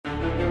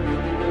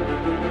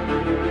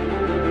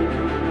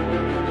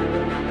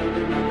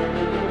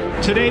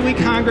Today we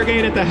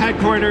congregate at the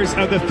headquarters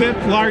of the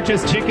 5th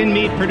largest chicken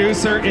meat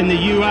producer in the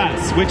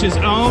U.S., which is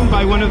owned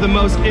by one of the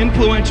most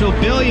influential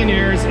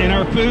billionaires in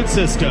our food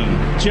system,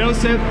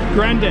 Joseph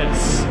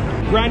Grendys.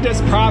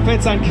 Grendys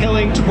profits on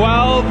killing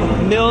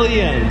 12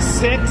 million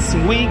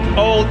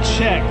 6-week-old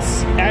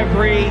chicks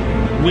every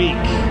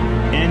week.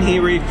 And he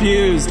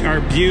refused our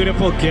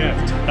beautiful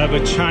gift of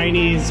a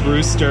Chinese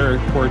rooster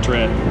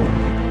portrait.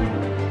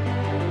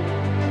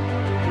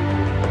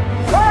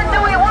 What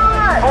do we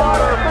want?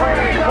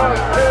 Water-free cooked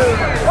food.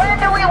 When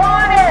do we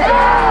want it?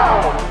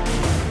 Now!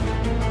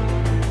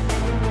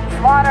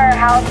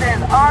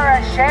 Slaughterhouses are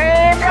a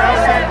shame.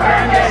 Joseph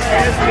Grendys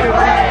is to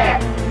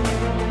blame.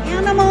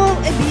 Animal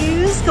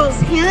abuse goes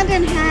hand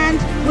in hand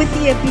with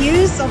the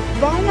abuse of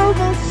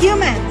vulnerable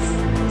humans.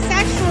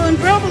 Sexual and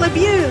verbal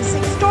abuse,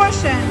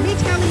 extortion,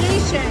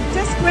 retaliation,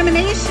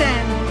 discrimination.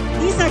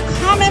 These are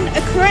common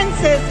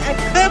occurrences at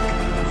Koch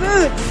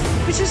Foods,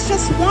 which is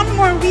just one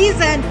more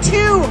reason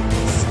to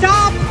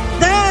stop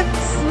the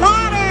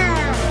slaughter.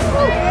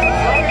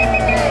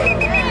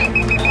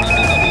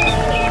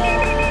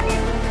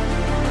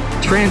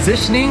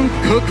 Transitioning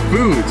Koch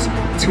Foods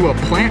to a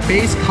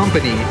plant-based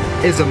company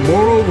is a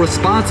moral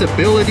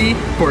responsibility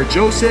for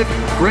Joseph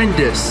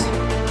Grendys.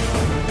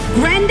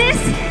 Grendys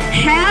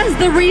has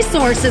the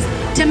resources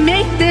to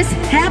make this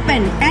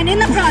happen, and in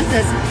the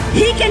process,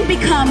 he can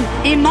become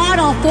a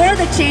model for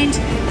the change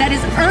that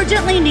is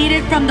urgently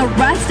needed from the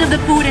rest of the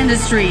food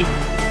industry.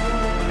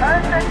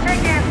 Hurt the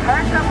chickens,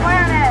 hurt the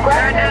planet.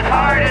 Grendys'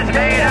 heart is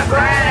made of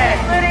granite.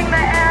 Polluting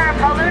the air,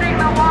 polluting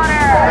the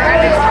water.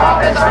 Grendys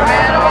profits from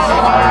animal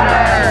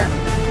slaughter.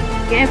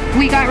 If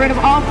we got rid of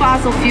all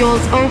fossil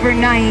fuels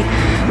overnight,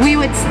 we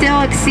would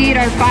still exceed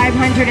our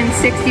 565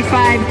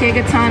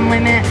 gigaton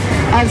limit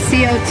of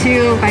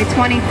CO2 by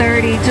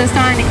 2030 just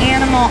on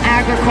animal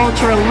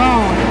agriculture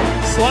alone.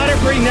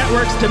 Slaughter-Free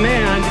Network's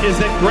demand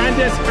is that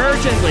Grendys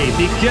urgently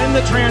begin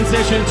the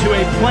transition to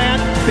a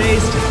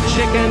plant-based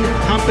chicken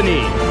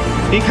company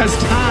because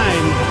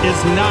time is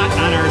not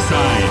on our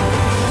side.